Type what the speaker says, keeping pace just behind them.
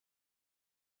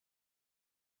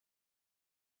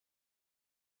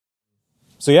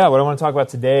What I want to talk about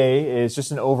today is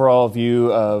just an overall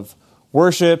view of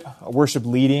worship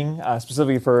leading,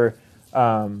 specifically for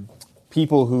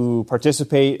people who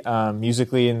participate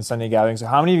musically in Sunday gatherings. So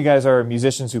how many of you guys are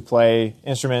musicians who play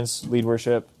instruments, lead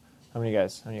worship? How many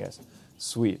of you guys?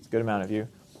 Sweet, good amount of you.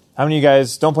 How many of you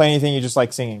guys don't play anything, you just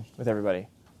like singing with everybody?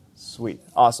 Sweet,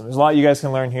 awesome. There's a lot you guys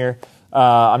can learn here.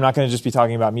 I'm not going to just be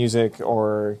talking about music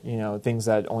or things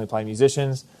that only apply to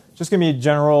musicians. Just going to be a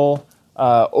general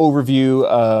overview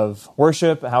of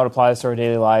worship, how it applies to our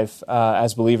daily life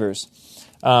as believers.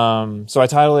 So I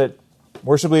title it,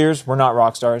 Worship Leaders, We're Not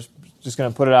Rock Stars. Just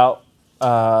going to put it out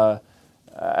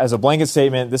as a blanket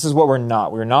statement. This is what we're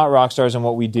not. We're not rock stars in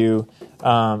what we do.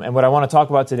 And what I want to talk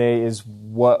about today is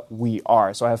what we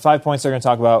are. So I have 5 points that are going to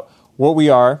talk about what we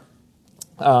are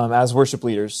as worship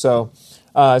leaders. So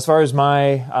as far as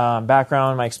my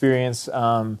background, my experience,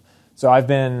 so I've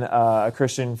been a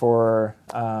Christian for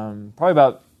probably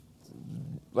about,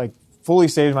 fully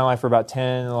saved in my life for about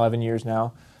 10, 11 years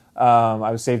now.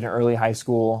 I was saved in early high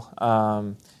school.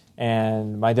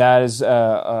 And my dad is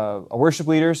a worship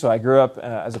leader, so I grew up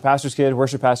as a pastor's kid,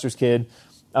 worship pastor's kid,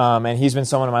 and he's been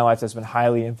someone in my life that's been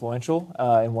highly influential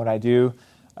in what I do.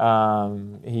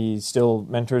 He still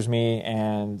mentors me,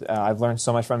 and I've learned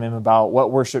so much from him about what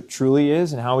worship truly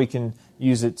is and how we can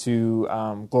use it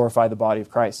to glorify the body of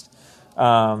Christ.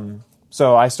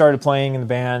 So I started playing in the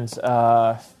band.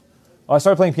 I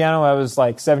started playing piano when I was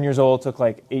 7 years old, took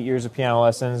 8 years of piano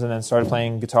lessons, and then started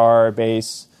playing guitar,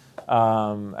 bass,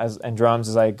 and drums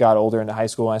as I got older into high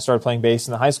school. And I started playing bass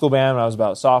in the high school band when I was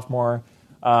about a sophomore.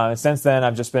 And since then,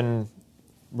 I've just been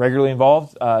regularly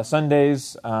involved.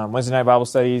 Sundays, Wednesday night Bible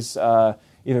studies,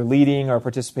 either leading or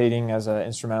participating as an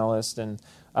instrumentalist. And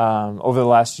over the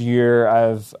last year,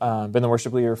 I've been the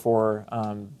worship leader for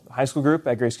high school group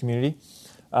at Grace Community.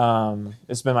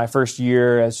 It's been my first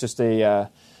year as just a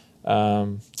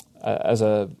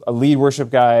lead worship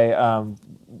guy,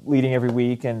 leading every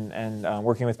week and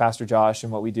working with Pastor Josh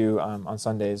and what we do on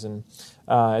Sundays. And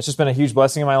it's just been a huge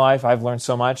blessing in my life. I've learned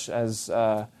so much as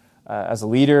a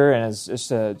leader and as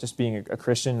just being a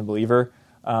Christian, a believer,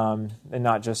 and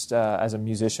not just as a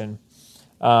musician.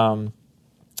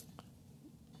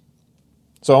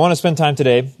 So I want to spend time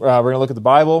today. We're going to look at the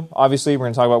Bible. Obviously, we're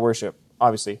going to talk about worship,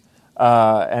 obviously.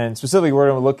 And specifically, what we're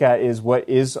going to look at is what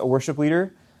is a worship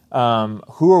leader,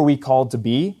 who are we called to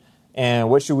be, and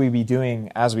what should we be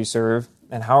doing as we serve,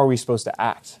 and how are we supposed to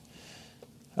act?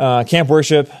 Camp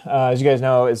worship, as you guys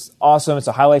know, is awesome. It's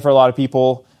a highlight for a lot of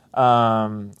people.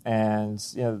 And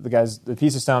the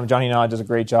Piece of Stone, Johnny Nod does a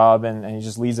great job, and he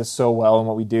just leads us so well in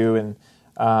what we do. And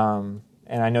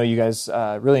I know you guys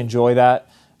really enjoy that.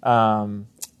 But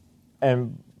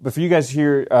for you guys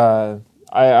here,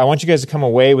 I want you guys to come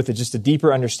away with just a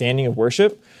deeper understanding of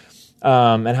worship.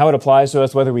 And how it applies to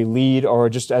us, whether we lead or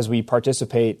just as we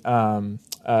participate in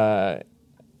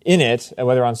it,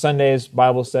 whether on Sundays,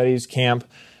 Bible studies, camp,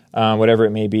 whatever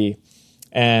it may be.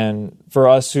 And for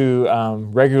us who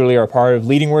regularly are part of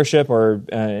leading worship or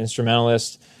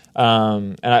instrumentalists,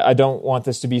 and I don't want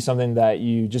this to be something that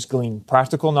you just glean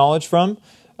practical knowledge from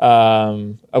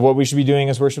of what we should be doing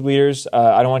as worship leaders.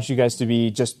 I don't want you guys to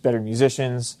be just better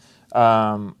musicians.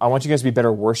 I want you guys to be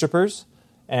better worshipers.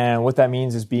 And what that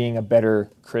means is being a better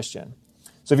Christian.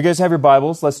 So if you guys have your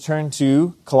Bibles, let's turn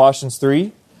to Colossians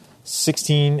 3,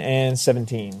 16 and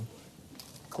 17.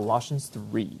 Colossians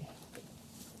 3.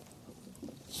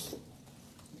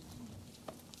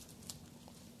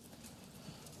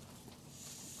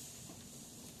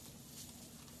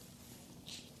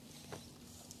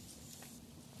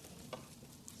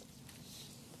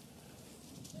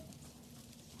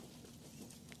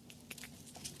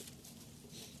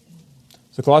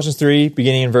 So Colossians 3,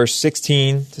 beginning in verse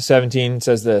 16 to 17,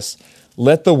 says this: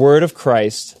 "Let the word of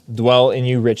Christ dwell in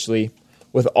you richly,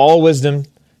 with all wisdom,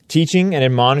 teaching and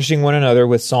admonishing one another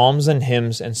with psalms and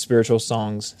hymns and spiritual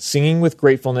songs, singing with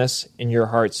gratefulness in your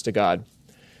hearts to God.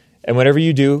 And whatever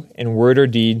you do, in word or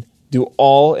deed, do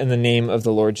all in the name of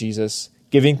the Lord Jesus,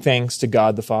 giving thanks to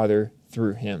God the Father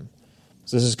through him."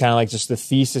 So this is kind of like just the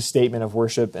thesis statement of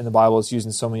worship in the Bible. It's used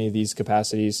in so many of these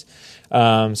capacities.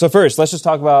 So first, let's just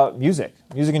talk about music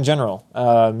in general.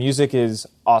 Music is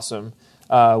awesome.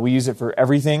 We use it for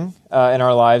everything in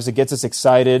our lives. It gets us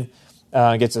excited,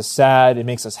 gets us sad. It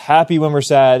makes us happy when we're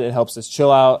sad. It helps us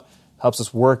chill out, helps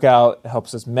us work out, it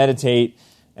helps us meditate,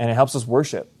 and it helps us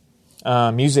worship.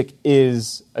 Music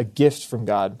is a gift from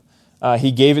God.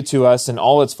 He gave it to us in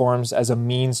all its forms as a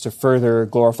means to further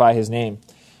glorify his name.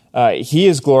 He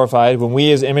is glorified when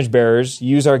we as image bearers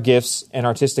use our gifts and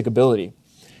artistic ability.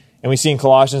 And we see in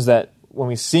Colossians that when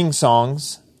we sing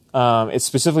songs, it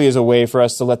specifically is a way for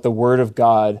us to let the word of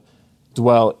God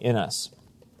dwell in us.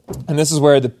 And this is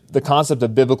where the concept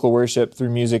of biblical worship through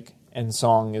music and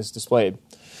song is displayed.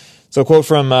 So a quote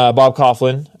from Bob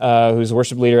Coughlin, who's a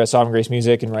worship leader at Sovereign Grace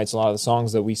Music and writes a lot of the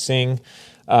songs that we sing.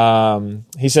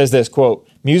 He says this, quote,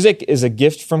 "Music is a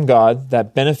gift from God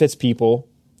that benefits people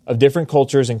of different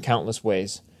cultures in countless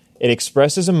ways. It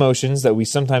expresses emotions that we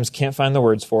sometimes can't find the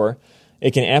words for.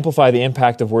 It can amplify the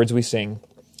impact of words we sing.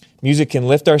 Music can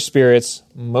lift our spirits,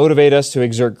 motivate us to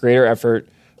exert greater effort,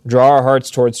 draw our hearts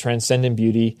towards transcendent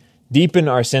beauty, deepen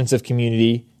our sense of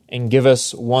community, and give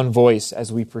us one voice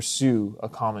as we pursue a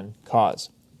common cause."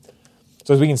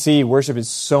 So as we can see, worship is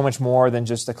so much more than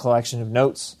just a collection of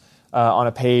notes on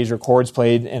a page or chords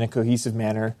played in a cohesive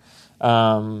manner.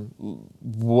 Well,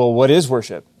 what is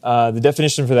worship? The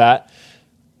definition for that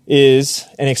is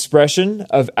an expression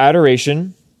of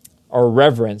adoration or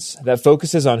reverence that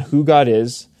focuses on who God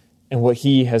is and what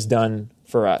He has done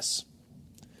for us.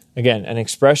 Again, an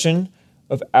expression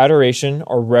of adoration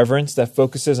or reverence that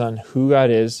focuses on who God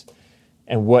is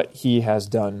and what He has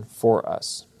done for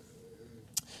us.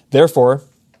 Therefore,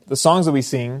 the songs that we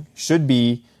sing should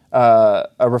be a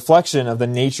reflection of the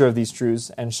nature of these truths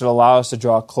and should allow us to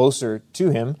draw closer to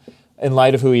Him in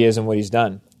light of who He is and what He's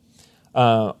done.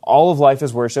 All of life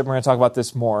is worship. We're going to talk about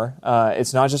this more.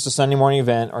 It's not just a Sunday morning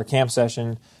event or camp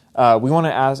session. We want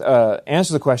to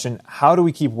answer the question, how do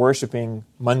we keep worshiping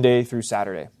Monday through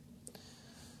Saturday?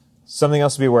 Something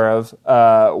else to be aware of,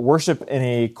 worship in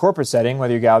a corporate setting,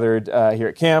 whether you're gathered here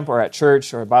at camp or at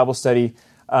church or at Bible study,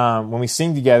 when we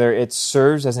sing together, it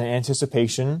serves as an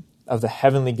anticipation of the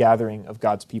heavenly gathering of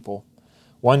God's people.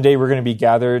 One day we're going to be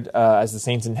gathered as the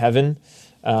saints in heaven,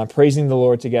 praising the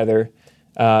Lord together.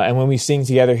 And when we sing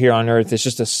together here on earth, it's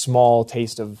just a small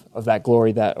taste of that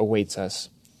glory that awaits us.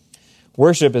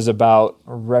 Worship is about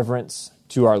reverence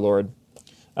to our Lord.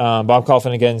 Bob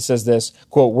Coughlin again says this,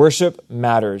 quote, "Worship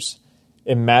matters.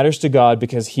 It matters to God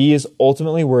because He is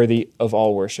ultimately worthy of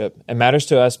all worship. It matters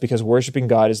to us because worshiping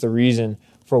God is the reason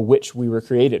for which we were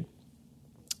created.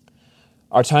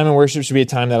 Our time in worship should be a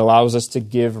time that allows us to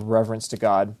give reverence to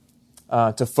God,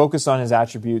 to focus on His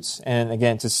attributes, and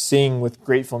again, to sing with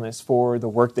gratefulness for the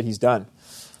work that He's done.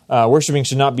 Worshiping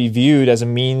should not be viewed as a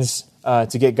means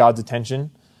to get God's attention,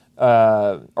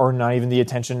 or not even the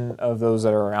attention of those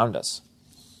that are around us.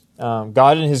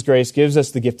 God in His grace gives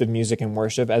us the gift of music and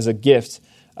worship as a gift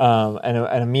and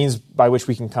a means by which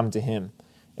we can come to Him.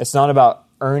 It's not about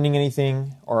earning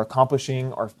anything or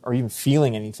accomplishing or even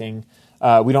feeling anything.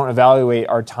 We don't evaluate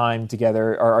our time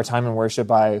together or our time in worship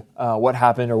by what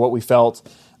happened or what we felt,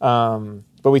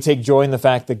 but we take joy in the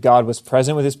fact that God was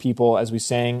present with His people as we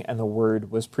sang and the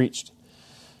Word was preached.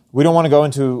 We don't want to go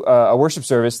into a worship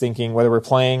service thinking whether we're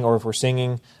playing or if we're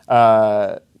singing,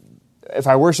 if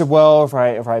I worship well,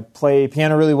 if I play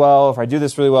piano really well, if I do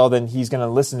this really well, then He's going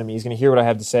to listen to me. He's going to hear what I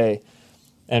have to say.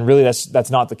 And really,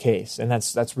 that's not the case, and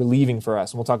that's relieving for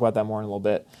us. And we'll talk about that more in a little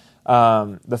bit.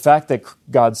 The fact that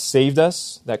God saved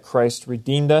us, that Christ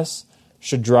redeemed us,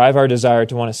 should drive our desire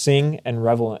to want to sing and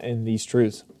revel in these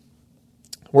truths.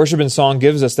 Worship and song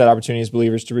gives us that opportunity as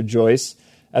believers to rejoice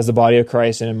as the body of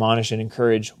Christ and admonish and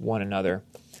encourage one another.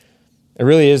 It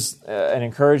really is an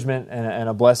encouragement and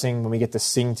a blessing when we get to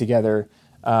sing together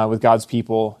with God's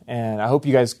people. And I hope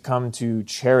you guys come to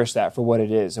cherish that for what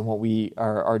it is and what we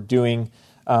are doing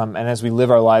and as we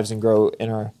live our lives and grow in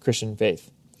our Christian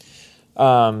faith.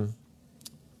 So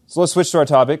let's switch to our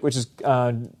topic, which is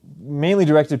mainly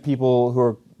directed to people who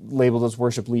are labeled as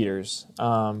worship leaders.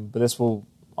 But this will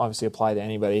obviously apply to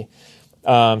anybody.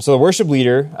 So the worship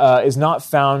leader is not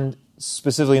found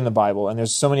specifically in the Bible, and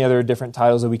there's so many other different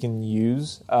titles that we can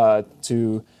use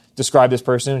to describe this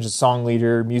person, which is song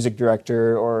leader, music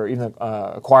director, or even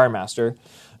a choir master.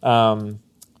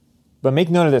 But make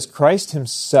note of this, Christ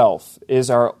Himself is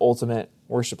our ultimate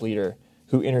worship leader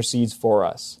who intercedes for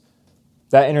us.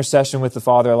 That intercession with the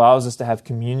Father allows us to have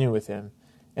communion with Him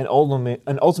and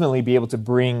ultimately be able to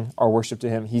bring our worship to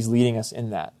Him. He's leading us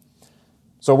in that.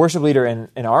 So a worship leader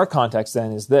in our context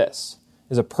then is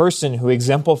a person who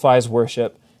exemplifies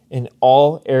worship in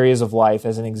all areas of life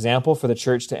as an example for the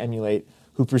church to emulate,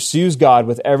 who pursues God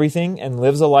with everything and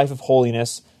lives a life of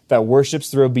holiness that worships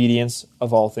through obedience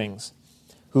of all things,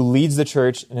 who leads the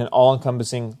church in an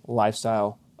all-encompassing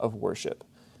lifestyle of worship.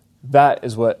 That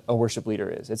is what a worship leader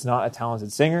is. It's not a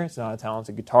talented singer. It's not a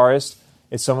talented guitarist.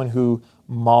 It's someone who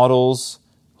models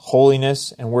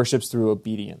holiness and worships through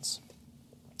obedience.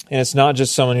 And it's not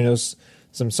just someone who knows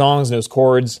some songs, knows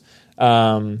chords.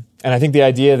 And I think the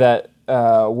idea that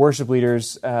worship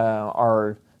leaders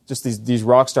are just these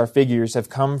rock star figures have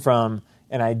come from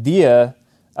an idea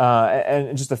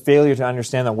and just a failure to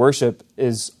understand that worship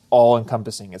is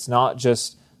all-encompassing. It's not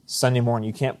just Sunday morning.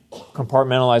 You can't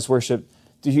compartmentalize worship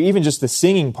to even just the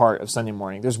singing part of Sunday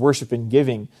morning. There's worship in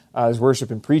giving. There's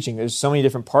worship in preaching. There's so many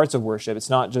different parts of worship. It's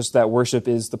not just that worship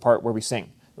is the part where we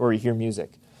sing, where we hear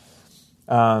music.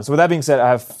 So with that being said, I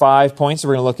have 5 points that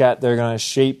we're going to look at. They're going to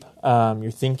shape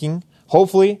your thinking,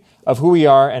 hopefully, of who we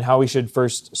are and how we should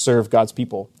first serve God's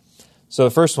people. So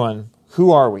the first one,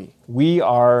 who are we? We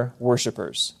are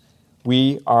worshipers.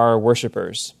 We are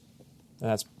worshipers. And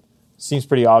that seems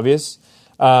pretty obvious.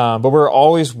 But we're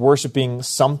always worshiping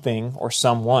something or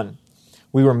someone.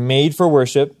 We were made for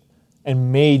worship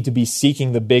and made to be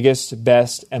seeking the biggest,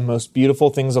 best, and most beautiful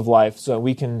things of life so that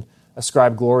we can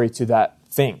ascribe glory to that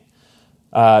thing.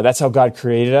 That's how God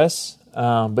created us.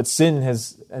 But sin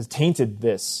has tainted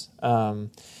this.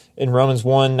 In Romans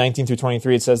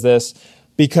 1:19-23, it says this,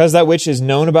 because that which is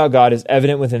known about God is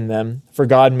evident within them, for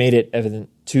God made it evident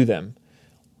to them.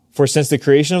 For since the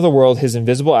creation of the world, his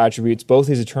invisible attributes, both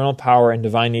his eternal power and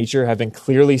divine nature, have been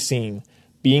clearly seen,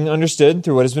 being understood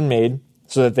through what has been made,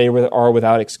 so that they are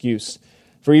without excuse.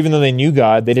 For even though they knew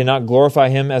God, they did not glorify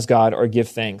him as God or give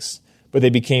thanks, but they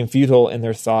became futile in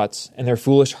their thoughts, and their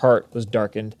foolish heart was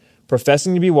darkened.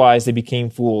 Professing to be wise, they became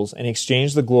fools, and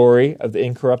exchanged the glory of the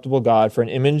incorruptible God for an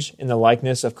image in the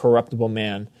likeness of corruptible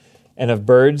man, and of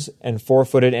birds and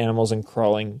four-footed animals and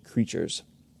crawling creatures.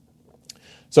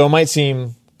 So it might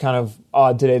seem kind of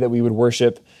odd today that we would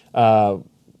worship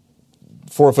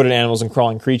four-footed animals and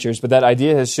crawling creatures, but that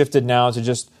idea has shifted now to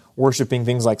just worshiping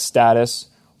things like status,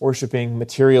 worshiping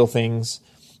material things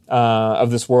of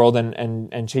this world,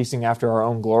 and chasing after our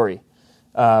own glory.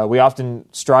 We often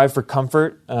strive for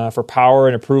comfort, for power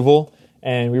and approval,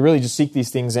 and we really just seek these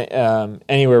things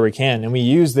anywhere we can. And we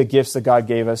use the gifts that God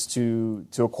gave us to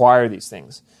acquire these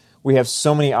things. We have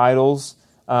so many idols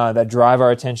that drive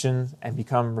our attention and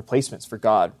become replacements for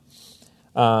God.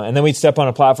 And then we step on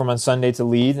a platform on Sunday to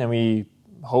lead, and we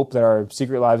hope that our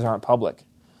secret lives aren't public.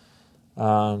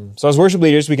 So as worship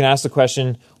leaders, we can ask the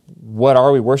question, what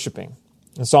are we worshiping?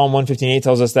 And Psalm 115:8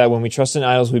 tells us that when we trust in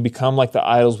idols, we become like the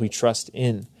idols we trust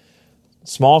in.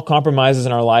 Small compromises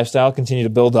in our lifestyle continue to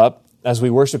build up as we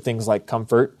worship things like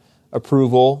comfort,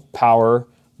 approval, power,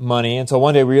 money, until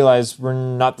one day we realize we're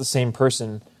not the same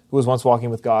person who was once walking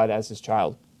with God as his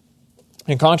child.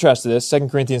 In contrast to this,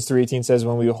 2 Corinthians 3:18 says,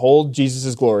 when we behold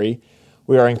Jesus' glory,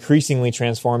 we are increasingly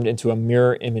transformed into a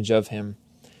mirror image of him.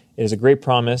 It is a great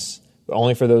promise, but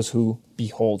only for those who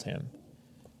behold him.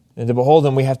 And to behold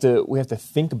him, we have to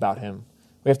think about him.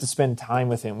 We have to spend time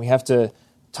with him. We have to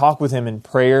talk with him in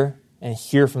prayer and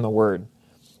hear from the word.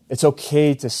 It's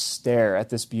okay to stare at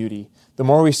this beauty. The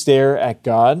more we stare at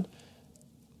God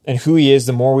and who he is,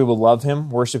 the more we will love him,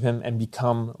 worship him, and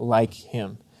become like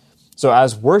him. So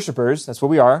as worshipers, that's what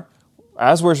we are.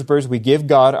 As worshipers, we give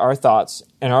God our thoughts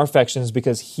and our affections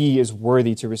because he is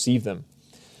worthy to receive them.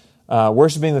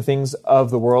 Worshiping the things of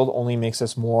the world only makes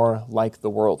us more like the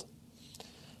world.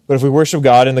 But if we worship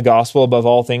God in the gospel above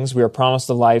all things, we are promised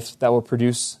a life that will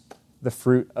produce the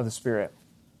fruit of the Spirit.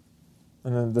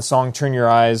 And then the song Turn Your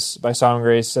Eyes by Sovereign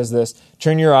Grace says this,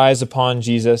 turn your eyes upon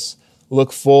Jesus,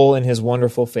 look full in his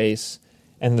wonderful face,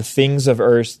 and the things of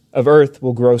earth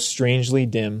will grow strangely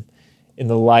dim in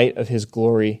the light of his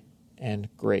glory and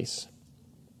grace.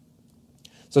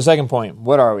 So second point,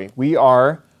 what are we? We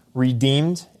are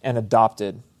redeemed and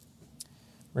adopted.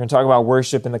 We're going to talk about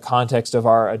worship in the context of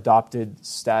our adopted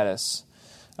status.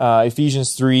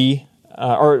 Ephesians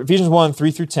 1,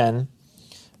 3 through 10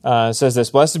 says this,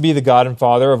 blessed be the God and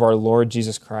Father of our Lord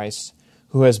Jesus Christ,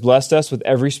 who has blessed us with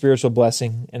every spiritual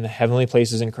blessing in the heavenly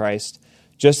places in Christ,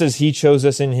 just as he chose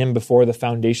us in him before the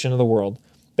foundation of the world,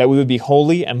 that we would be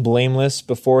holy and blameless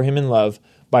before him in love,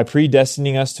 by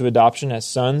predestining us to adoption as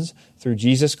sons through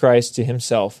Jesus Christ to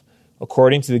himself,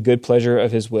 according to the good pleasure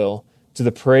of his will, to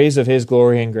the praise of his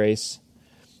glory and grace,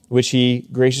 which he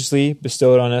graciously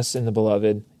bestowed on us in the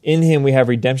Beloved. In him we have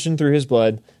redemption through his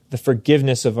blood, the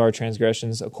forgiveness of our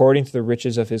transgressions, according to the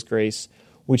riches of his grace,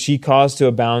 which he caused to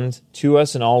abound to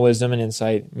us in all wisdom and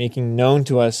insight, making known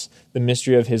to us the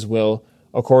mystery of his will,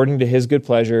 according to his good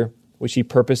pleasure, which he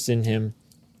purposed in him,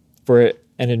 for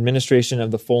an administration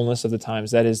of the fullness of the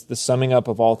times, that is, the summing up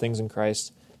of all things in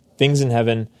Christ, things in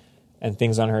heaven and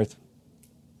things on earth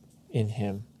in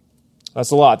him.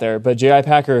 That's a lot there, but J.I.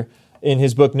 Packer, in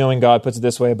his book Knowing God, puts it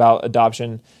this way about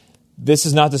adoption. This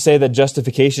is not to say that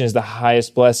justification is the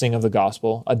highest blessing of the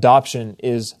gospel. Adoption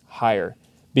is higher.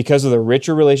 Because of the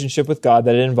richer relationship with God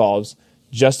that it involves,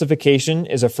 justification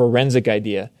is a forensic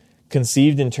idea,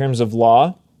 conceived in terms of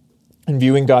law and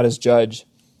viewing God as judge.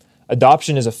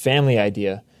 Adoption is a family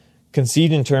idea,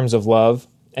 conceived in terms of love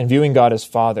and viewing God as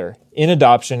Father. In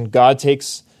adoption, God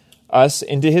takes us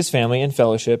into his family and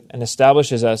fellowship and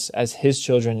establishes us as his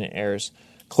children and heirs.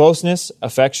 Closeness,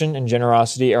 affection, and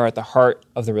generosity are at the heart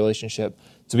of the relationship.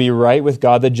 To be right with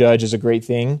God the Judge is a great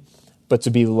thing, but to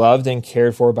be loved and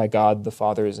cared for by God the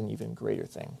Father is an even greater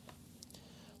thing.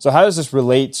 So how does this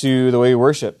relate to the way we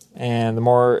worship, and the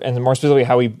more specifically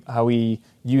how we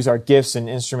use our gifts and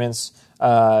instruments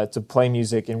to play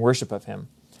music in worship of Him?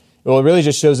 Well, it really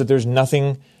just shows that there's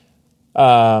nothing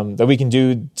that we can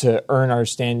do to earn our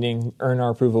standing, earn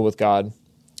our approval with God.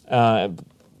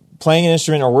 Playing an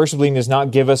instrument or worship leading does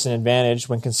not give us an advantage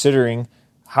when considering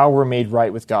how we're made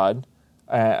right with God,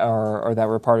 or that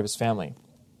we're part of His family.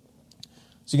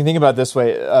 So you can think about it this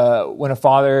way: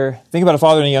 think about a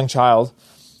father and a young child.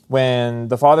 When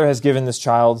the father has given this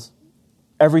child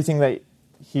everything that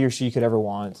he or she could ever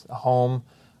want, a home,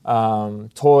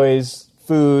 toys,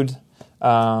 food,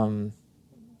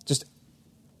 just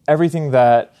everything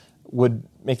that would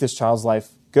make this child's life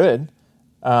good,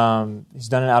 he's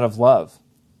done it out of love.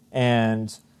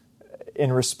 And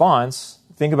in response,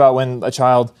 think about when a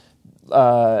child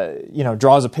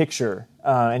draws a picture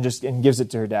and gives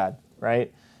it to her dad,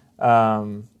 right?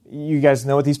 You guys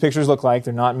know what these pictures look like.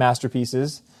 They're not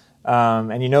masterpieces.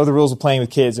 And you know the rules of playing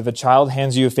with kids. If a child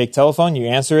hands you a fake telephone, you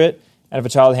answer it. And if a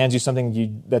child hands you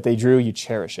something that they drew, you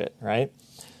cherish it, right?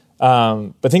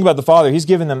 But think about the father. He's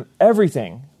given them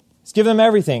everything. He's given them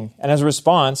everything. And as a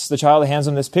response, the child hands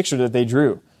them this picture that they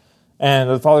drew. And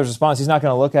the father's response, he's not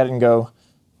going to look at it and go,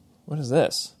 what is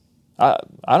this? I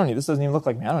don't need this. Doesn't even look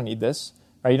like me. I don't need this.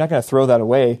 Right? You're not going to throw that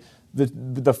away.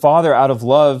 The father, out of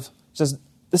love, says,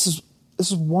 this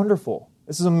is wonderful.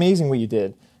 This is amazing what you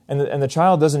did. And the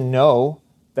child doesn't know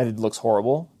that it looks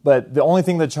horrible, but the only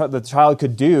thing that the child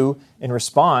could do in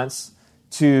response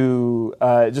to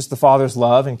just the father's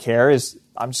love and care is,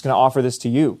 I'm just going to offer this to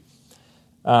you.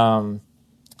 A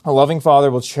loving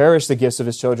father will cherish the gifts of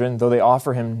his children, though they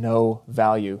offer him no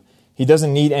value. He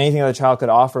doesn't need anything that the child could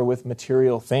offer with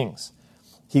material things.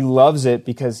 He loves it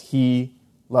because he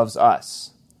loves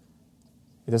us.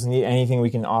 He doesn't need anything we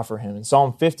can offer him. In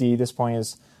Psalm 50, this point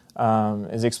is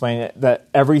explaining that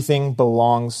everything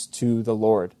belongs to the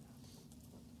Lord.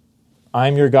 I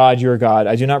am your God, your God.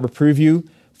 I do not reprove you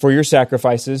for your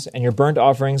sacrifices, and your burnt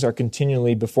offerings are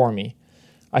continually before me.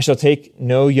 I shall take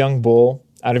no young bull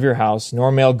out of your house,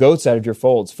 nor male goats out of your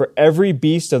folds. For every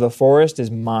beast of the forest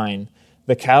is mine,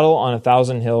 the cattle on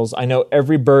 1,000 hills. I know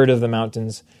every bird of the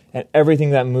mountains, and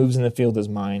everything that moves in the field is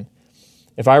mine.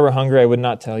 If I were hungry, I would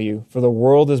not tell you, for the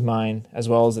world is mine, as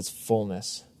well as its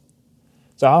fullness.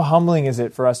 So how humbling is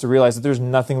it for us to realize that there's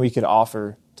nothing we could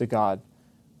offer to God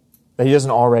that He doesn't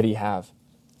already have?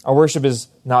 Our worship is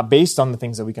not based on the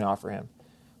things that we can offer Him.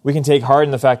 We can take heart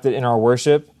in the fact that in our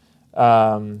worship,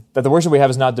 that the worship we have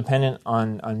is not dependent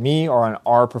on me or on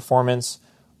our performance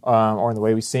or on the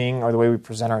way we sing or the way we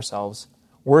present ourselves.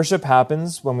 Worship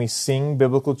happens when we sing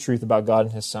biblical truth about God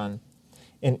and His Son.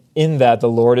 And in that, the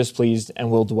Lord is pleased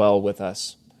and will dwell with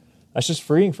us. That's just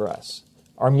freeing for us.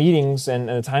 Our meetings and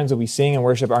the times that we sing and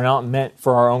worship are not meant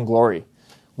for our own glory.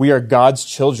 We are God's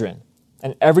children,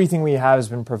 and everything we have has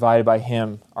been provided by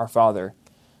Him, our Father.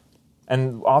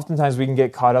 And oftentimes we can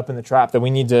get caught up in the trap that we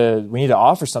need to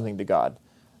offer something to God.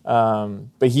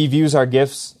 But He views our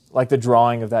gifts like the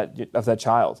drawing of that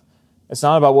child. It's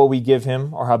not about what we give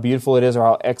Him or how beautiful it is or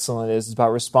how excellent it is. It's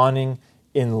about responding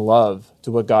in love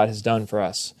to what God has done for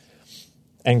us.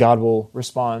 And God will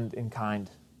respond in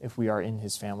kind if we are in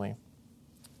His family.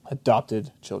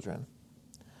 Adopted children.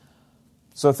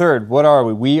 So third, what are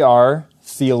we? We are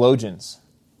theologians.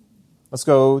 Let's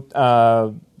go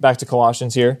back to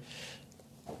Colossians here.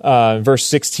 Verse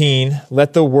 16,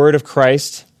 let the word of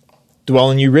Christ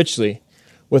dwell in you richly,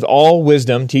 with all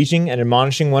wisdom, teaching and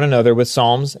admonishing one another with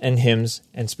psalms and hymns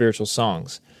and spiritual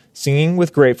songs, singing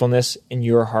with gratefulness in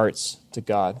your hearts to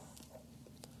God.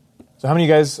 So how many of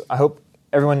you guys, I hope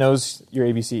everyone knows your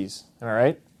ABCs, am I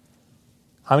right?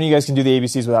 How many of you guys can do the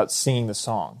ABCs without singing the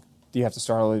song? Do you have to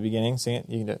start all at the beginning? Sing it?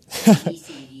 You can do it. A, B,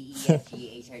 C, D, E, F,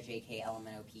 G, H, I, J, K, L, M,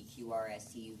 N, O, P, Q, R,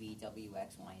 S, T, U, V, W,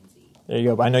 X, Y, and Z. There you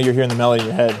go. But I know you're hearing the melody in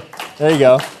your head. There you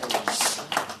go.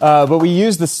 But we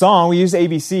use the song, we use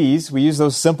ABCs, we use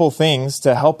those simple things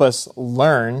to help us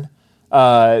learn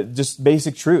just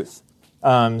basic truth.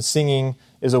 Singing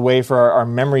is a way for our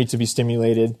memory to be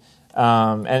stimulated.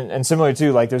 And similar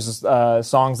to, like, there's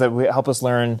songs that help us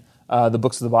learn the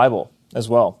books of the Bible as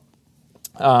well.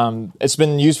 It's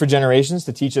been used for generations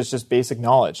to teach us just basic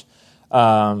knowledge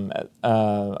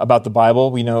about the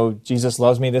Bible. We know Jesus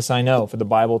loves me, this I know, for the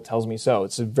Bible tells me so.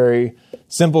 It's a very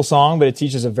simple song, but it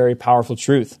teaches a very powerful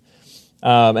truth.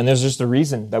 And there's just a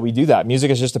reason that we do that. Music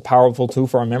is just a powerful tool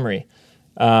for our memory.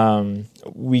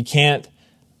 We can't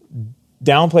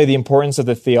downplay the importance of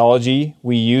the theology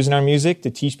we use in our music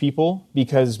to teach people,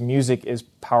 because music is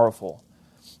powerful.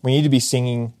 We need to be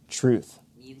singing truth.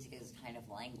 Music is kind of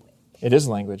language. It is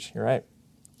language. You're right.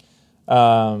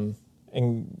 My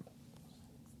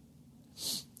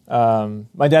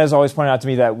dad has always pointed out to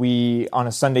me that we, on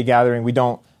a Sunday gathering, we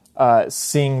don't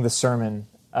sing the sermon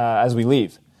as we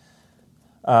leave.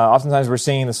 Oftentimes we're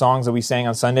singing the songs that we sang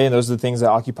on Sunday, and those are the things that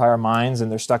occupy our minds,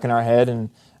 and they're stuck in our head. And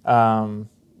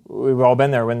we've all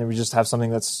been there when we just have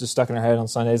something that's just stuck in our head on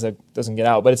Sundays that doesn't get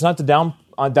out. But it's not to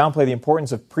downplay the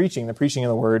importance of preaching, the preaching of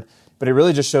the word, but it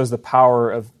really just shows the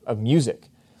power of music.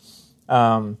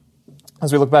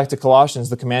 As we look back to Colossians,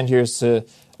 the command here is to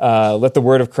let the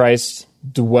word of Christ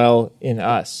dwell in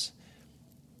us.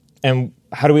 And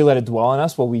how do we let it dwell in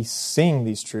us? Well, we sing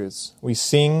these truths. We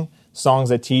sing songs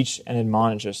that teach and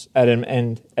admonish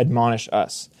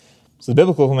us. So the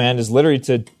biblical command is literally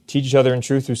to teach each other in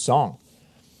truth through song.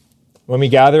 When we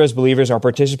gather as believers, our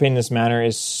participating in this manner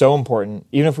is so important,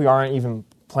 even if we aren't even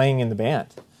playing in the band.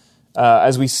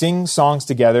 As we sing songs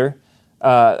together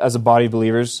as a body of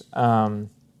believers,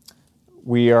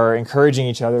 we are encouraging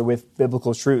each other with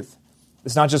biblical truth.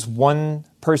 It's not just one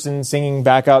person singing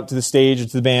back out to the stage or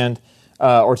to the band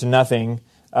or to nothing.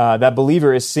 That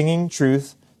believer is singing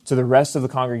truth to the rest of the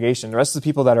congregation, the rest of the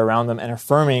people that are around them, and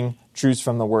affirming truths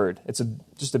from the Word. It's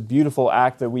just a beautiful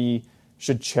act that we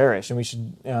should cherish, and we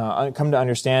should come to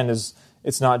understand as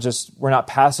it's not just, we're not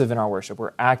passive in our worship.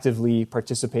 We're actively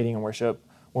participating in worship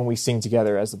when we sing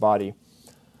together as the body.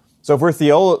 So if we're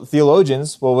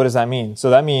theologians, well, what does that mean?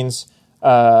 So that means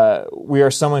we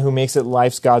are someone who makes it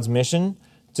life's God's mission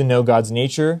to know God's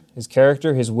nature, His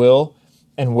character, His will,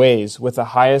 and ways with the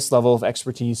highest level of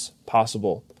expertise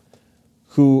possible,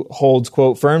 who holds,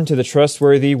 quote, firm to the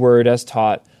trustworthy word as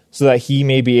taught, so that he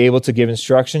may be able to give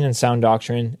instruction in sound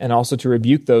doctrine and also to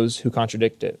rebuke those who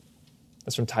contradict it.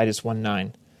 That's from Titus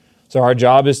 1:9. So our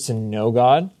job is to know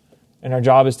God, and our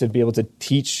job is to be able to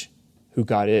teach who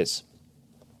God is.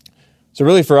 So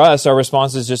really for us, our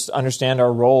response is just understand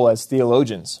our role as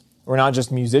theologians. We're not just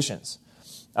musicians.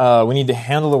 We need to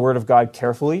handle the Word of God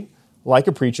carefully, like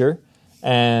a preacher,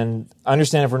 and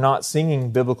understand if we're not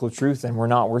singing biblical truth, then we're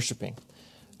not worshiping.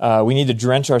 We need to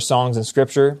drench our songs in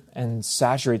Scripture and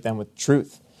saturate them with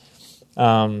truth.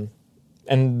 And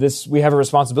we have a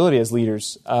responsibility as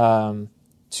leaders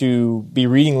to be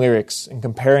reading lyrics and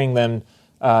comparing them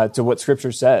to what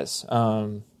Scripture says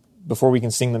before we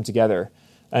can sing them together,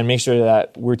 and make sure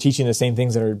that we're teaching the same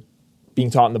things that are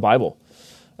being taught in the Bible.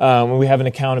 When we have an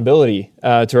accountability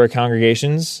to our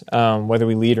congregations, whether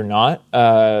we lead or not,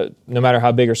 no matter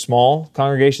how big or small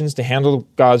congregations, to handle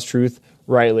God's truth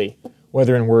rightly,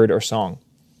 whether in word or song.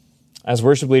 As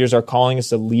worship leaders, our calling is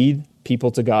to lead people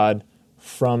to God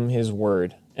from His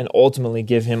Word and ultimately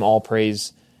give Him all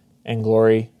praise and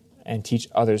glory and teach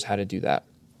others how to do that.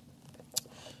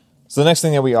 So the next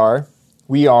thing that we are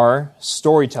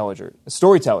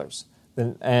storytellers.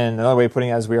 And another way of putting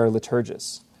it is we are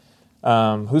liturgists.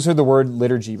 Who's heard the word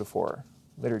liturgy before?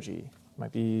 Liturgy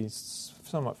might be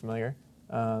somewhat familiar,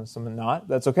 some not.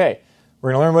 That's okay.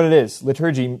 We're going to learn what it is.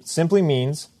 Liturgy simply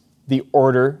means the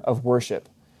order of worship.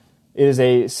 It is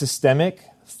a systemic,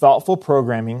 thoughtful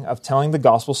programming of telling the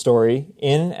gospel story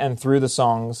in and through the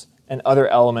songs and other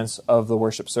elements of the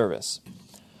worship service.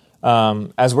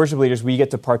 As worship leaders, we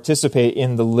get to participate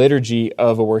in the liturgy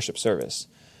of a worship service.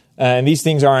 And these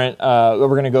things that we're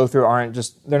going to go through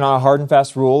they're not a hard and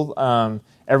fast rule.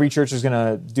 Every church is going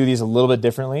to do these a little bit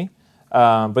differently,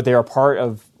 but they are part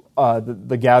of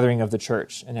the gathering of the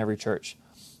church in every church.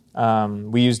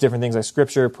 We use different things like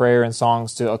scripture, prayer, and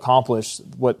songs to accomplish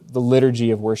what the liturgy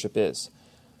of worship is.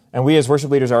 And we as worship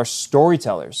leaders are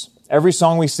storytellers. Every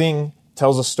song we sing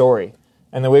tells a story,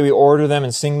 and the way we order them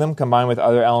and sing them, combined with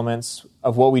other elements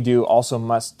of what we do, also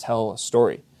must tell a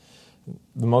story.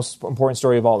 The most important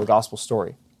story of all, the gospel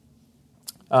story.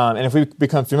 And if we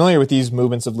become familiar with these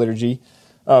movements of liturgy,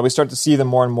 we start to see them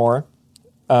more and more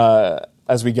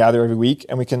as we gather every week,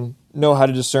 and we can know how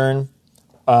to discern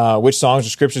which songs or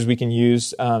scriptures we can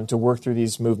use to work through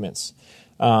these movements.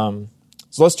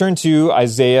 So let's turn to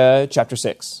Isaiah chapter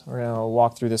 6. We're going to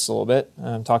walk through this a little bit.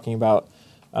 I'm talking about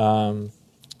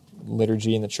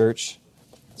liturgy in the church.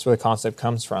 That's where the concept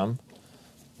comes from.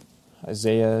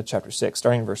 Isaiah chapter 6,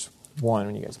 starting in verse 1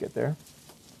 when you guys get there.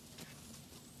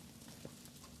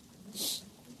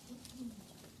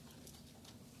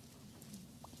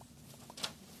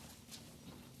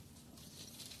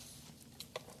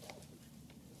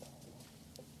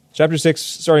 Chapter 6,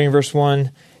 starting in verse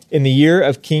 1. In the year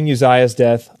of King Uzziah's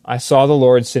death, I saw the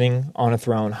Lord sitting on a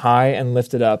throne, high and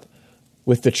lifted up,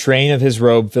 with the train of his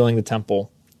robe filling the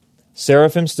temple.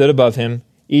 Seraphim stood above him,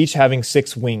 each having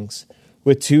 6 wings.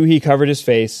 With 2 he covered his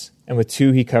face, and with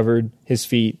 2 he covered his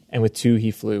feet, and with 2 he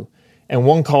flew. And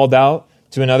one called out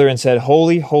to another and said,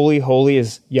 Holy, holy, holy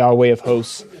is Yahweh of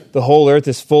hosts. The whole earth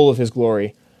is full of his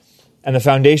glory. And the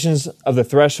foundations of the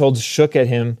thresholds shook at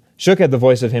the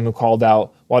voice of him who called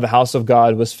out, while the house of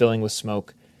God was filling with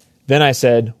smoke. Then I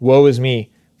said, Woe is me,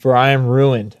 for I am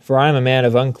ruined, for I am a man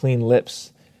of unclean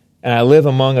lips, and I live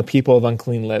among a people of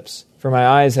unclean lips, for my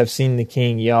eyes have seen the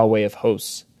King, Yahweh of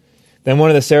hosts. Then one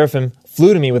of the seraphim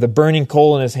flew to me with a burning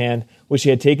coal in his hand, which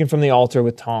he had taken from the altar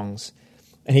with tongs.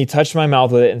 And he touched my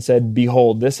mouth with it and said,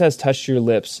 Behold, this has touched your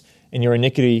lips, and your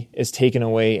iniquity is taken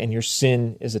away, and your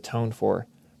sin is atoned for.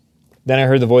 Then I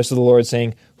heard the voice of the Lord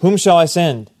saying, Whom shall I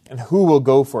send, and who will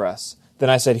go for us?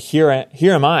 Then I said, Here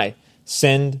am I,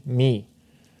 send me.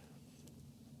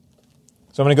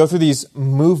 So I'm going to go through these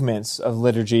movements of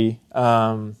liturgy,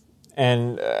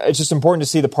 and it's just important to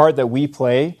see the part that we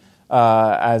play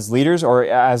as leaders or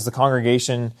as the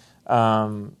congregation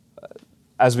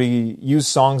as we use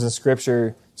songs and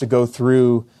scripture to go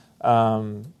through,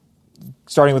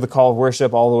 starting with the call of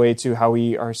worship all the way to how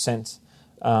we are sent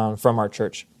from our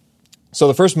church. So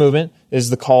the first movement is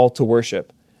the call to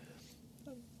worship.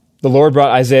 The Lord brought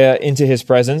Isaiah into his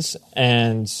presence,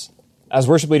 and as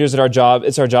worship leaders,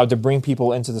 it's our job to bring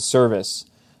people into the service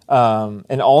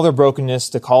and all their brokenness,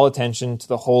 to call attention to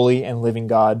the holy and living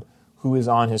God who is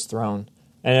on his throne.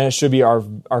 And it should be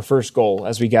our first goal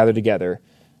as we gather together,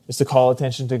 is to call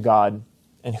attention to God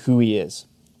and who he is.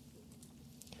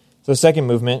 So the second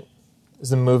movement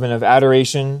is the movement of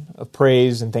adoration, of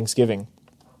praise, and thanksgiving.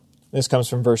 This comes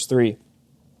from verse 3.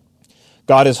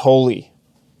 God is holy.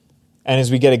 And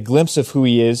as we get a glimpse of who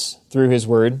he is through his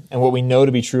word and what we know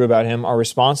to be true about him, our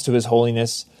response to his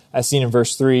holiness, as seen in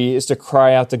verse 3, is to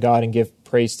cry out to God and give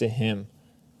praise to him.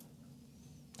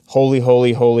 Holy,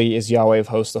 holy, holy is Yahweh of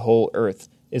hosts. The whole earth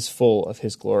is full of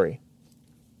his glory.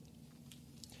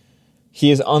 He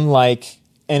is unlike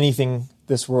anything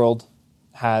this world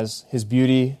has. His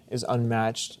beauty is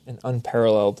unmatched and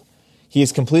unparalleled. He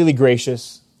is completely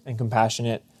gracious and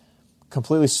compassionate,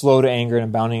 completely slow to anger and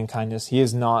abounding in kindness. He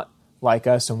is not like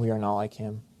us, and we are not like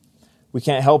him. We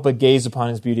can't help but gaze upon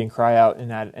his beauty and cry out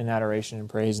in adoration and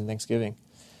praise and thanksgiving.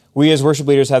 We as worship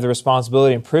leaders have the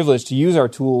responsibility and privilege to use our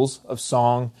tools of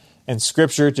song and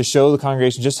scripture to show the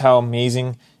congregation just how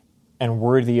amazing and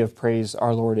worthy of praise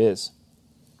our Lord is.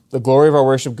 The glory of our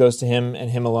worship goes to him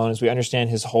and him alone as we understand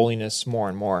his holiness more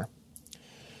and more.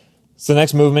 So the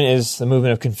next movement is the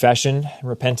movement of confession and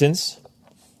repentance.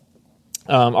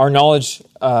 Our knowledge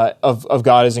of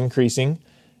God is increasing,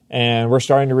 and we're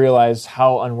starting to realize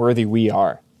how unworthy we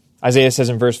are. Isaiah says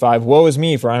in verse 5, Woe is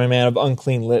me, for I am a man of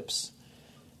unclean lips.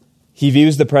 He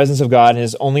views the presence of God, and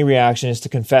his only reaction is to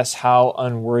confess how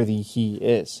unworthy he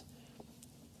is.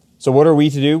 So what are we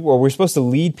to do? Well, we're supposed to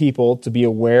lead people to be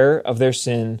aware of their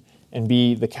sin and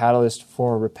be the catalyst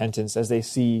for repentance as they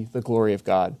see the glory of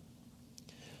God.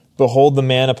 Behold the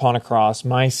man upon a cross,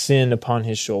 my sin upon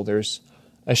his shoulders.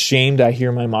 Ashamed, I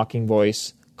hear my mocking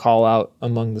voice call out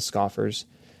among the scoffers.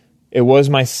 It was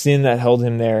my sin that held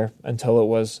him there until it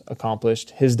was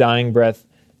accomplished. His dying breath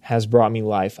has brought me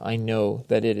life. I know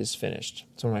that it is finished.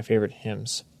 It's one of my favorite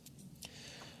hymns.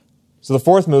 So the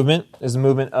fourth movement is the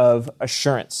movement of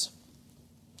assurance.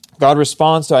 God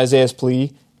responds to Isaiah's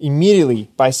plea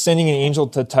immediately by sending an angel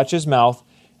to touch his mouth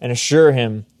and assure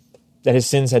him that his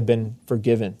sins had been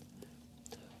forgiven.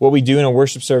 What we do in a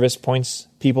worship service points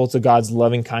people to God's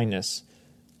loving kindness.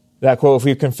 That quote, if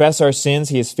we confess our sins,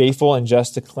 he is faithful and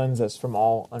just to cleanse us from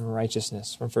all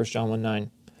unrighteousness, from 1 John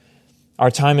 1:9. Our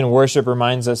time in worship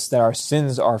reminds us that our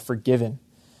sins are forgiven.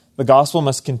 The gospel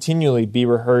must continually be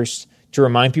rehearsed to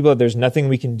remind people that there's nothing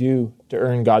we can do to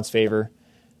earn God's favor,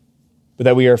 but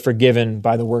that we are forgiven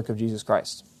by the work of Jesus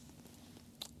Christ.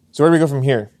 So where do we go from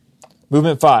here?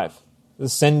 Movement 5, the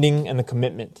sending and the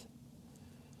commitment.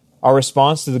 Our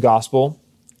response to the gospel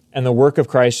and the work of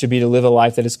Christ should be to live a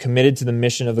life that is committed to the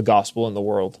mission of the gospel in the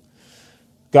world.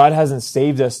 God hasn't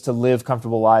saved us to live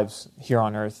comfortable lives here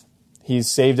on earth. He's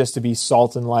saved us to be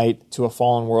salt and light to a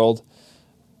fallen world.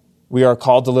 We are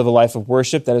called to live a life of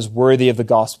worship that is worthy of the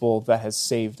gospel that has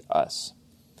saved us.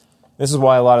 This is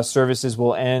why a lot of services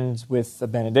will end with a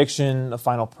benediction, a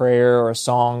final prayer, or a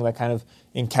song that kind of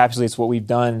encapsulates what we've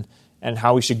done and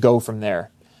how we should go from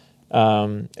there.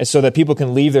 So that people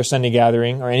can leave their Sunday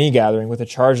gathering or any gathering with a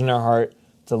charge in their heart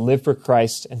to live for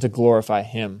Christ and to glorify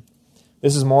him.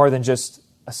 This is more than just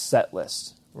a set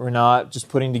list. We're not just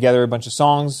putting together a bunch of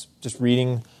songs, just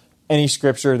reading any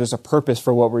scripture. There's a purpose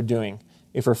for what we're doing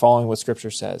if we're following what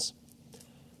scripture says.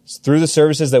 Through the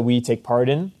services that we take part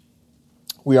in,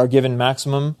 we are given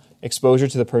maximum exposure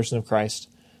to the person of Christ,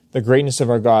 the greatness of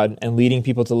our God, and leading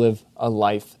people to live a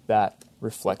life that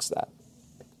reflects that.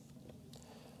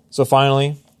 So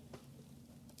finally,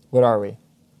 what are we?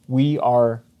 We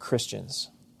are Christians.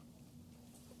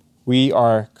 We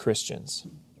are Christians.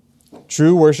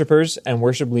 True worshipers and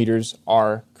worship leaders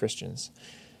are Christians.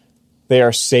 They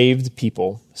are saved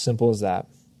people, simple as that.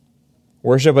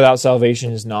 Worship without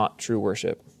salvation is not true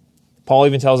worship. Paul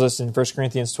even tells us in 1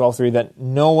 Corinthians 12:3 that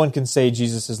no one can say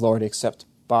Jesus is Lord except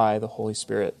by the Holy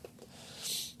Spirit.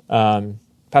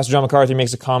 Pastor John MacArthur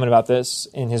makes a comment about this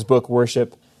in his book,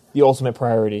 Worship, the Ultimate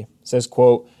Priority. It says,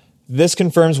 quote, "This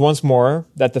confirms once more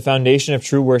that the foundation of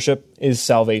true worship is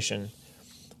salvation.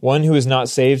 One who is not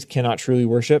saved cannot truly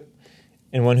worship,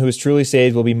 and one who is truly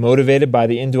saved will be motivated by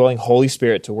the indwelling Holy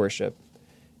Spirit to worship.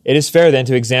 It is fair then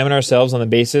to examine ourselves on the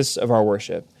basis of our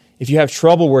worship. If you have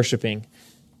trouble worshiping,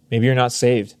 maybe you're not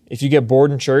saved. If you get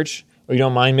bored in church, or you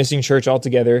don't mind missing church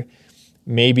altogether,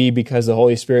 maybe because the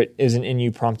Holy Spirit isn't in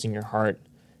you prompting your heart.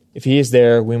 If He is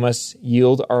there, we must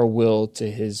yield our will to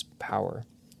His power."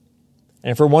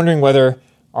 And if we're wondering whether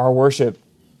our worship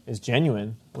is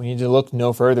genuine, we need to look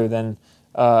no further than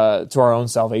to our own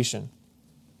salvation.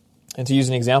 And to use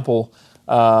an example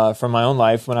from my own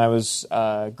life, when I was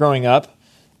growing up,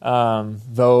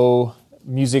 though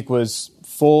music was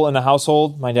full in the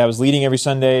household, my dad was leading every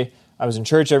Sunday, I was in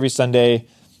church every Sunday,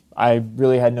 I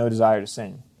really had no desire to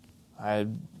sing. I,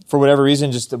 for whatever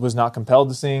reason, just was not compelled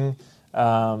to sing.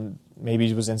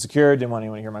 Maybe was insecure, didn't want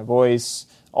anyone to hear my voice,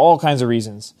 all kinds of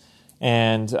reasons.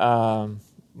 And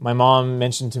my mom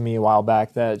mentioned to me a while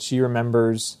back that she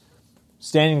remembers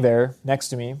standing there next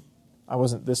to me. I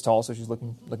wasn't this tall, so she's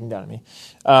looking down at me.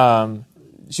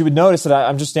 She would notice that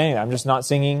I'm just standing there. I'm just not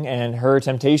singing, and her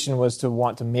temptation was to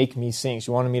want to make me sing. She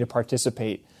wanted me to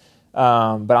participate.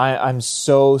 But I'm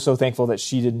so thankful that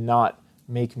she did not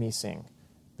make me sing,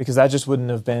 because that just wouldn't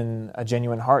have been a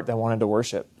genuine heart that wanted to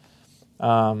worship.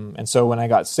 And so when I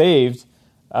got saved,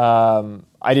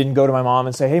 I didn't go to my mom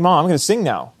and say, "Hey, Mom, I'm going to sing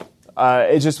now."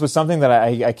 It just was something that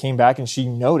I came back and she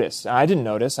noticed. I didn't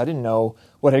notice. I didn't know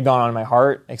what had gone on in my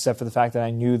heart, except for the fact that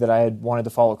I knew that I had wanted to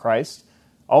follow Christ.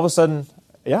 All of a sudden,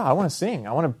 yeah, I want to sing.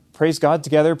 I want to praise God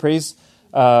together, praise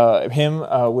Him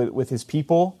with His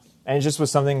people. And it just was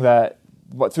something that,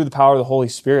 through the power of the Holy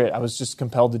Spirit, I was just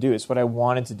compelled to do. It's what I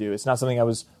wanted to do. It's not something I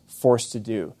was forced to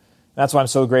do. And that's why I'm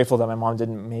so grateful that my mom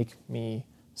didn't make me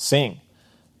sing.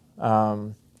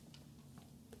 It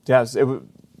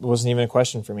wasn't even a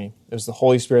question for me. It was the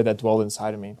Holy Spirit that dwelled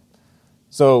inside of me.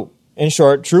 So, in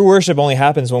short, true worship only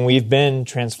happens when we've been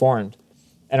transformed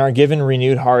and are given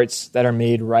renewed hearts that are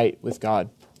made right with God.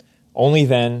 Only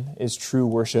then is true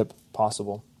worship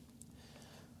possible.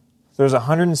 There's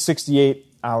 168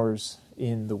 hours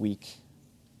in the week.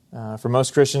 For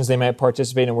most Christians, they might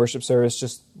participate in worship service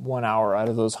just 1 hour out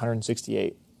of those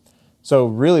 168. So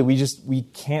really, we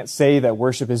can't say that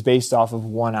worship is based off of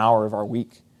 1 hour of our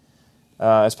week.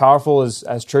 As powerful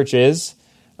as church is,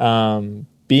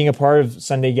 being a part of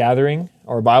Sunday gathering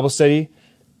or Bible study,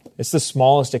 it's the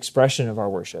smallest expression of our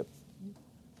worship.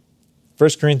 1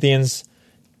 Corinthians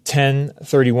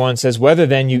 10:31 says, "Whether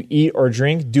then you eat or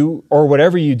drink, or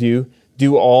whatever you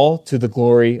do all to the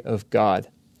glory of God."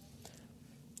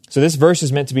 So this verse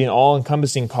is meant to be an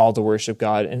all-encompassing call to worship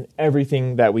God in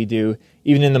everything that we do,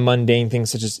 even in the mundane things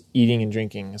such as eating and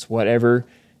drinking. It's whatever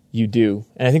you do.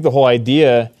 And I think the whole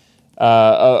idea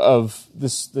of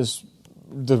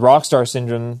the rock star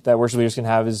syndrome that worship leaders can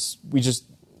have is we just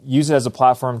use it as a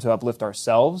platform to uplift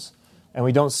ourselves, and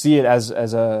we don't see it as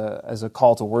a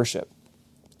call to worship.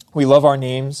 We love our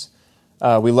names,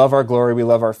 we love our glory, we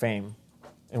love our fame,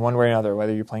 in one way or another,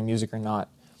 whether you're playing music or not.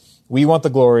 We want the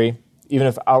glory, even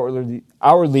if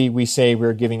outwardly we say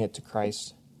we're giving it to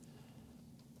Christ.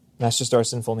 And that's just our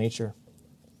sinful nature.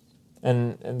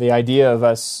 And the idea of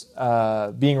us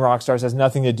being rock stars has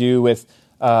nothing to do with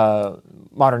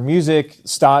modern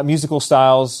musical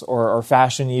styles or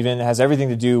fashion even. It has everything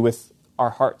to do with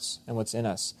our hearts and what's in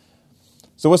us.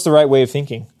 So what's the right way of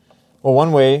thinking? Well,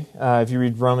 one way, if you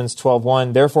read Romans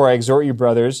 12:1, "Therefore I exhort you,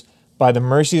 brothers, by the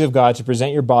mercies of God, to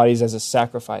present your bodies as a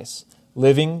sacrifice,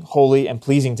 living, holy, and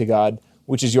pleasing to God,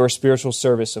 which is your spiritual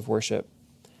service of worship.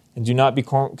 And do not be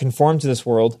conformed to this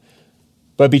world,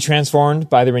 but be transformed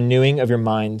by the renewing of your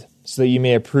mind, so that you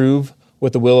may approve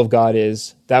what the will of God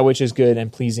is, that which is good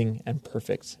and pleasing and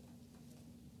perfect."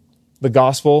 The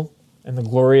gospel and the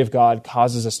glory of God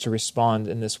causes us to respond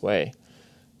in this way.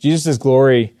 Jesus'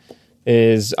 glory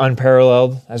is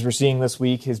unparalleled. As we're seeing this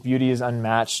week, His beauty is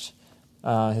unmatched.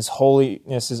 His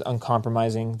holiness is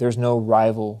uncompromising. There's no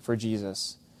rival for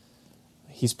Jesus.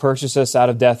 He's purchased us out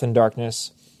of death and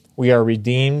darkness, We are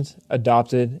redeemed,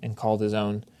 adopted, and called his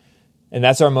own. And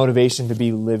that's our motivation to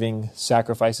be living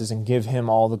sacrifices and give him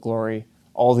all the glory,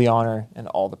 all the honor, and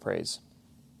all the praise.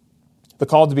 The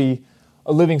call to be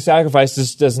a living sacrifice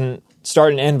just doesn't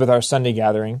start and end with our Sunday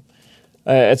gathering.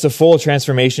 It's a full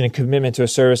transformation and commitment to a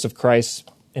service of Christ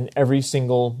in every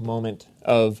single moment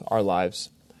of our lives.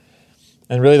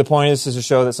 And really the point is to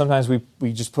show that sometimes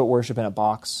we just put worship in a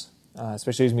box,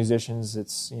 especially as musicians.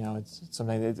 It's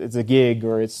something, it's a gig,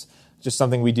 or it's just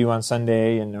something we do on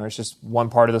Sunday, or it's just one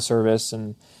part of the service,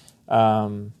 and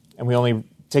we only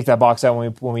take that box out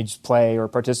when we just play or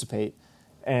participate.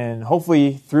 And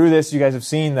hopefully through this, you guys have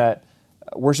seen that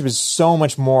worship is so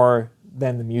much more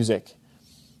than the music.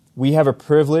 We have a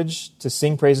privilege to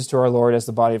sing praises to our Lord as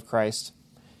the body of Christ,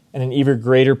 and an even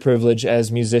greater privilege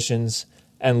as musicians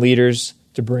and leaders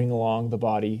to bring along the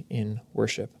body in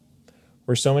worship.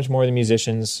 We're so much more than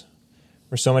musicians.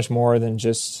 We're so much more than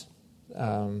just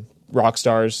rock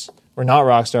stars. We're not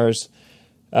rock stars.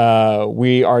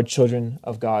 We are children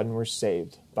of God, and we're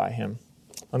saved by him.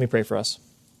 Let me pray for us.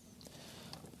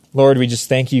 Lord, we just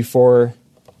thank you for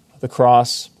the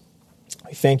cross.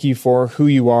 We thank you for who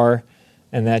you are,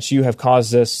 and that you have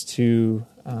caused us to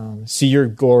see your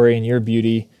glory and your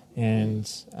beauty, and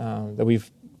that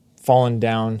we've fallen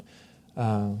down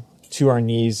to our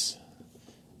knees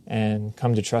and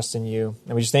come to trust in you.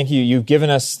 And we just thank you. You've given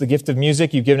us the gift of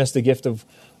music. You've given us the gift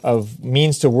of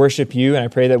means to worship you, and I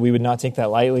pray that we would not take that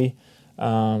lightly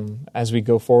as we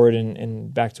go forward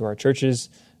and back to our churches,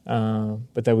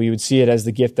 but that we would see it as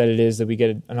the gift that it is, that we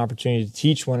get an opportunity to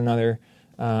teach one another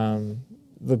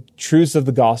the truths of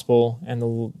the gospel and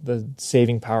the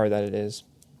saving power that it is.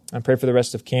 I pray for the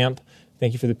rest of camp.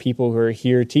 Thank you for the people who are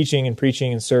here teaching and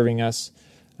preaching and serving us.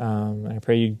 I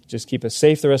pray you just keep us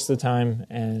safe the rest of the time,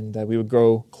 and that we would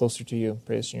grow closer to you.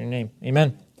 Pray this in your name.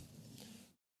 Amen.